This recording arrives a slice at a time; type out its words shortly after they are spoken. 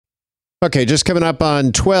Okay, just coming up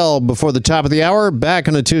on 12 before the top of the hour, back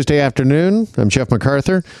on a Tuesday afternoon. I'm Jeff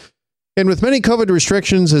MacArthur. And with many COVID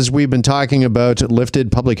restrictions, as we've been talking about,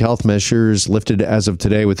 lifted public health measures lifted as of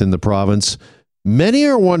today within the province, many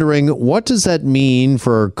are wondering, what does that mean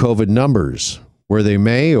for COVID numbers, where they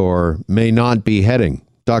may or may not be heading?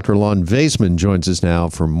 Dr. Lon Vaisman joins us now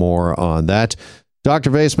for more on that.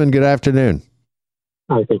 Dr. Vaisman, good afternoon.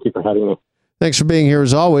 Hi, thank you for having me. Thanks for being here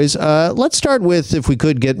as always. Let's start with, if we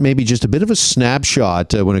could get maybe just a bit of a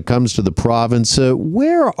snapshot when it comes to the province.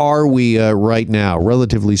 Where are we right now,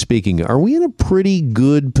 relatively speaking? Are we in a pretty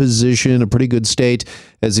good position, a pretty good state,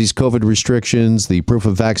 as these COVID restrictions, the proof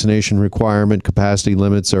of vaccination requirement, capacity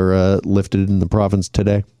limits are lifted in the province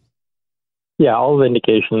today? Yeah, all the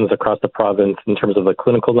indications across the province in terms of the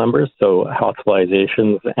clinical numbers, so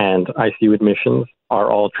hospitalizations and ICU admissions,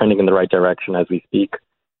 are all trending in the right direction as we speak.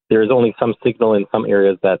 There is only some signal in some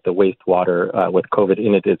areas that the wastewater with COVID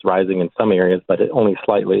in it is rising in some areas, but only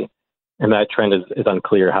slightly. And that trend is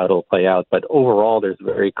unclear how it'll play out. But overall, there's a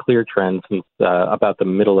very clear trend since about the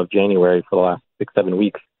middle of January for the last 6-7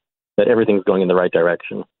 weeks that everything's going in the right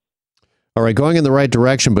direction. All right, going in the right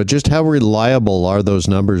direction, but just how reliable are those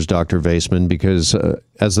numbers, Dr. Vaisman? Because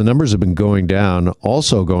as the numbers have been going down,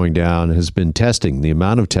 also going down has been testing, the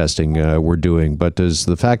amount of testing we're doing. But does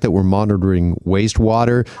the fact that we're monitoring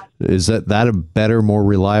wastewater, is that a better, more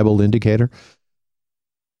reliable indicator?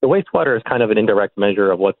 The wastewater is kind of an indirect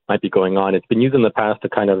measure of what might be going on. It's been used in the past to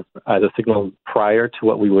kind of as a signal prior to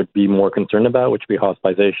what we would be more concerned about, which would be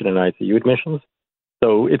hospitalization and ICU admissions.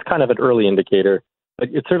 So it's kind of an early indicator. But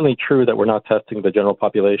it's certainly true that we're not testing the general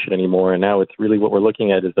population anymore, and now it's really what we're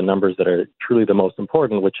looking at is the numbers that are truly the most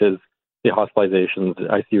important, which is the hospitalizations,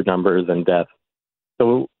 ICU numbers, and deaths.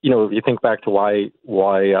 So, if you think back to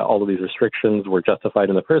why all of these restrictions were justified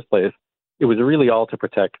in the first place, it was really all to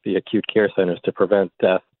protect the acute care centers, to prevent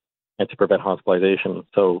death and to prevent hospitalization.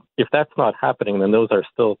 So if that's not happening, then those are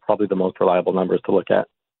still probably the most reliable numbers to look at.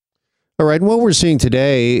 All right. What we're seeing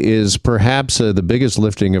today is perhaps the biggest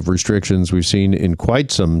lifting of restrictions we've seen in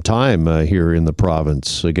quite some time here in the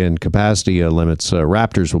province. Again, capacity limits.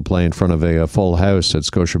 Raptors will play in front of a full house at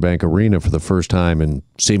Scotiabank Arena for the first time in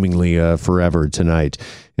seemingly forever tonight.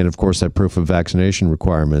 And of course, that proof of vaccination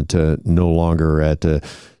requirement no longer at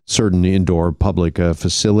certain indoor public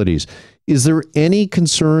facilities. Is there any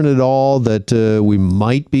concern at all that we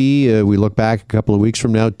might be, we look back a couple of weeks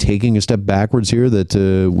from now, taking a step backwards here,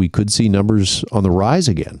 that we could see numbers on the rise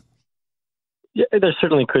again? Yeah, there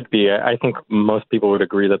certainly could be. I think most people would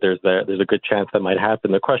agree that there's a good chance that might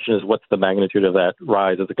happen. The question is, what's the magnitude of that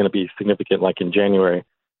rise? Is it going to be significant like in January?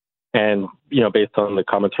 And, based on the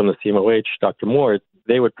comments from the CMOH, Dr. Moore,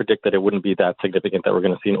 they would predict that it wouldn't be that significant, that we're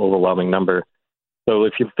going to see an overwhelming number. So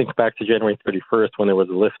if you think back to January 31st, when there was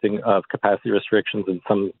a lifting of capacity restrictions in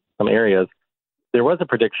some areas, there was a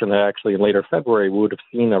prediction that actually in later February we would have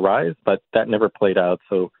seen a rise, but that never played out.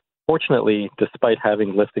 So fortunately, despite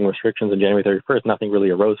having lifting restrictions on January 31st, nothing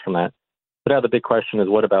really arose from that. But now the big question is,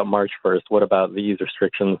 what about March 1st? What about these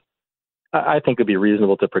restrictions? I think it would be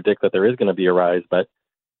reasonable to predict that there is going to be a rise, but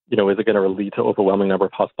is it going to lead to overwhelming number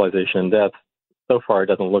of hospitalization and deaths? So far, it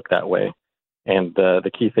doesn't look that way. And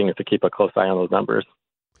the key thing is to keep a close eye on those numbers.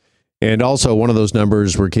 And also, one of those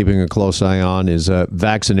numbers we're keeping a close eye on is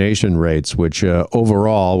vaccination rates, which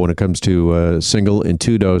overall, when it comes to single and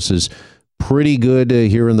two doses, pretty good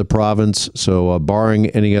here in the province. So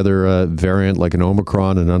barring any other variant like an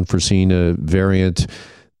Omicron, an unforeseen variant,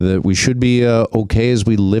 that we should be okay as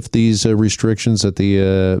we lift these restrictions, that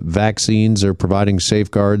the vaccines are providing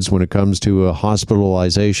safeguards when it comes to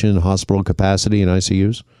hospitalization, hospital capacity, and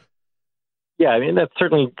ICUs? Yeah, I mean, it's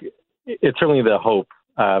certainly the hope.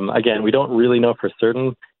 Again, we don't really know for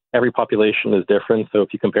certain. Every population is different. So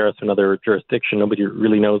if you compare us to another jurisdiction, nobody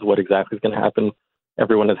really knows what exactly is going to happen.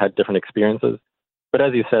 Everyone has had different experiences. But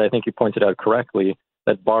as you said, I think you pointed out correctly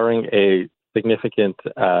that barring a significant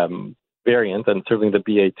variant, and certainly the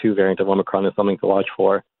BA2 variant of Omicron is something to watch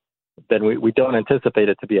for, then we don't anticipate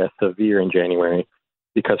it to be as severe in January.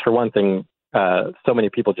 Because for one thing, so many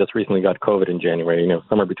people just recently got COVID in January.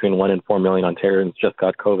 Somewhere between 1 and 4 million Ontarians just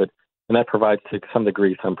got COVID. And that provides to some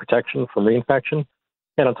degree some protection from reinfection.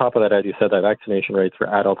 And on top of that, as you said, that vaccination rates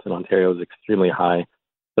for adults in Ontario is extremely high.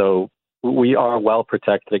 So we are well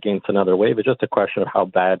protected against another wave. It's just a question of how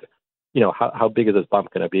bad, how big is this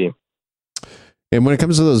bump going to be? And when it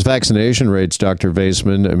comes to those vaccination rates, Dr.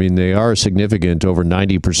 Vaisman, I mean, they are significant, over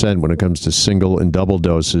 90% when it comes to single and double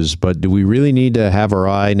doses. But do we really need to have our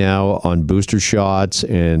eye now on booster shots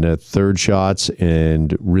and third shots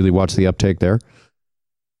and really watch the uptake there?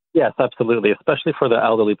 Yes, absolutely. Especially for the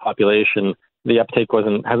elderly population, the uptake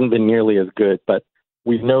hasn't been nearly as good. But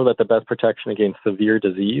we know that the best protection against severe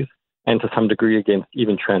disease and to some degree against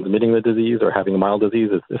even transmitting the disease or having a mild disease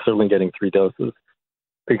is certainly getting 3 doses.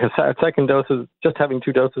 Because second doses, just having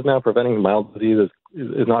 2 doses now preventing mild disease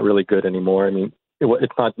is not really good anymore. I mean,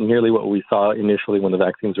 it's not nearly what we saw initially when the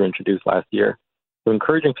vaccines were introduced last year. So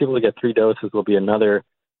encouraging people to get 3 doses will be another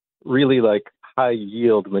really high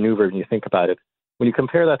yield maneuver when you think about it. When you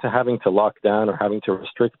compare that to having to lock down or having to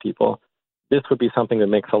restrict people, this would be something that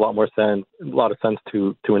makes a lot of sense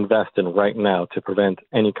to invest in right now to prevent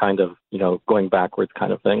any kind of, going backwards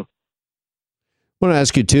kind of thing. I want to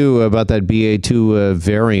ask you, too, about that BA2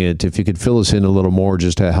 variant. If you could fill us in a little more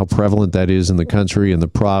just how prevalent that is in the country and the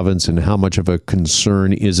province, and how much of a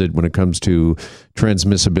concern is it when it comes to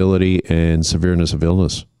transmissibility and severeness of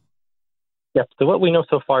illness? Yeah, so what we know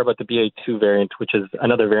so far about the BA2 variant, which is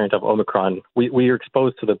another variant of Omicron, we are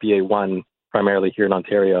exposed to the BA1 primarily here in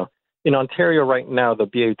Ontario. In Ontario right now, the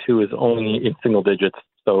BA2 is only in single digits,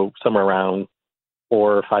 so somewhere around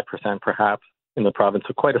 4 or 5% perhaps in the province,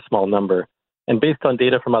 so quite a small number. And based on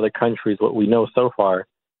data from other countries, what we know so far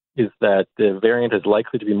is that the variant is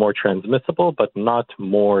likely to be more transmissible, but not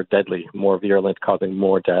more deadly, more virulent, causing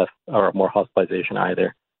more death or more hospitalization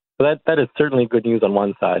either. So that is certainly good news on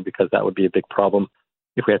one side, because that would be a big problem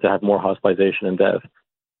if we had to have more hospitalization and death.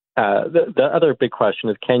 The other big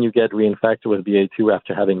question is, can you get reinfected with BA2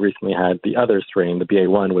 after having recently had the other strain, the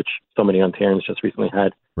BA1, which so many Ontarians just recently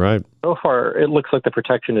had? Right. So far, it looks like the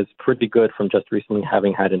protection is pretty good from just recently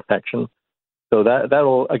having had infection. So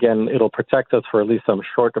it'll protect us for at least some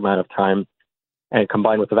short amount of time, and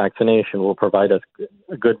combined with the vaccination will provide us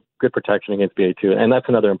a good protection against BA2. And that's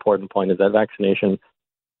another important point, is that vaccination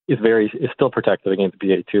is still protective against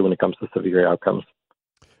BA2 when it comes to severe outcomes.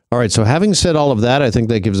 All right. So having said all of that, I think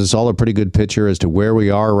that gives us all a pretty good picture as to where we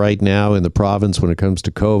are right now in the province when it comes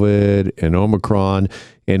to COVID and Omicron,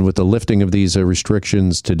 and with the lifting of these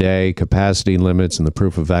restrictions today, capacity limits, and the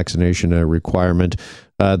proof of vaccination requirement.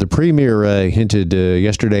 The Premier hinted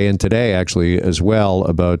yesterday and today, actually, as well,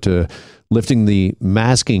 about lifting the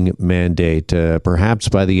masking mandate, perhaps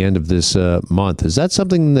by the end of this month. Is that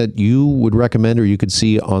something that you would recommend or you could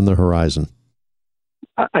see on the horizon?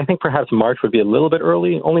 I think perhaps March would be a little bit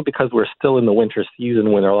early, only because we're still in the winter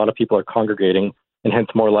season when a lot of people are congregating and hence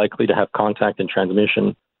more likely to have contact and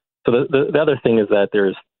transmission. So the other thing is that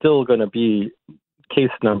there's still going to be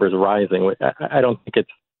case numbers rising. I don't think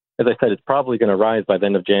as I said, it's probably going to rise by the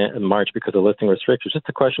end of March because of lifting restrictions. It's just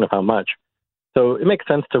a question of how much. So it makes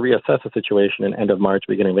sense to reassess the situation in end of March,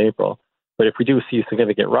 beginning of April. But if we do see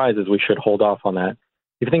significant rises, we should hold off on that.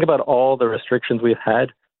 If you think about all the restrictions we've had,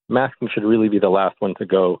 masking should really be the last one to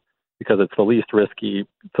go, because it's the least risky,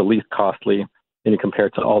 it's the least costly, and you compare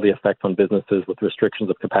it to all the effects on businesses with restrictions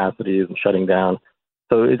of capacities and shutting down.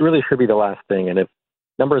 So it really should be the last thing. And if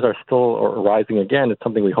numbers are still rising again, it's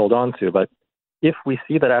something we hold on to. But if we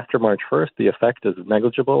see that after March 1st, the effect is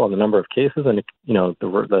negligible on the number of cases and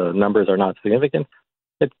the numbers are not significant,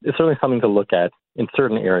 it's certainly something to look at in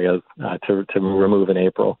certain areas to remove in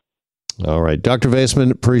April. All right. Dr.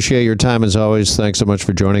 Vaisman, appreciate your time as always. Thanks so much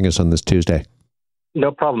for joining us on this Tuesday.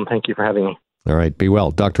 No problem. Thank you for having me. All right. Be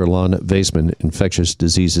well. Dr. Lon Vaisman, infectious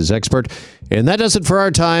diseases expert. And that does it for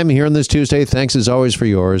our time here on this Tuesday. Thanks as always for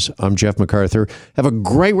yours. I'm Jeff MacArthur. Have a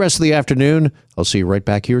great rest of the afternoon. I'll see you right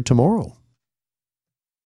back here tomorrow.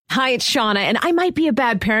 Hi, it's Shauna, and I might be a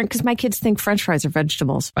bad parent because my kids think French fries are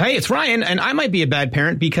vegetables. Hey, it's Ryan, and I might be a bad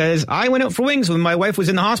parent because I went out for wings when my wife was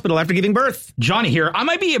in the hospital after giving birth. Johnny here. I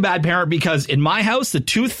might be a bad parent because in my house, the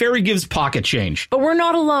tooth fairy gives pocket change. But we're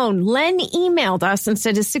not alone. Len emailed us and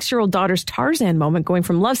said his 6-year-old daughter's Tarzan moment going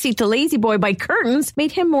from love seat to lazy boy by curtains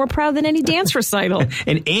made him more proud than any dance recital.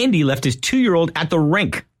 And Andy left his 2-year-old at the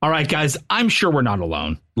rink. All right, guys, I'm sure we're not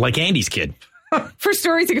alone. Like Andy's kid. For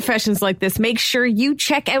stories and confessions like this, make sure you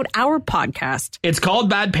check out our podcast. It's called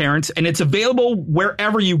Bad Parents, and it's available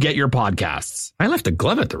wherever you get your podcasts. I left a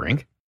glove at the rink.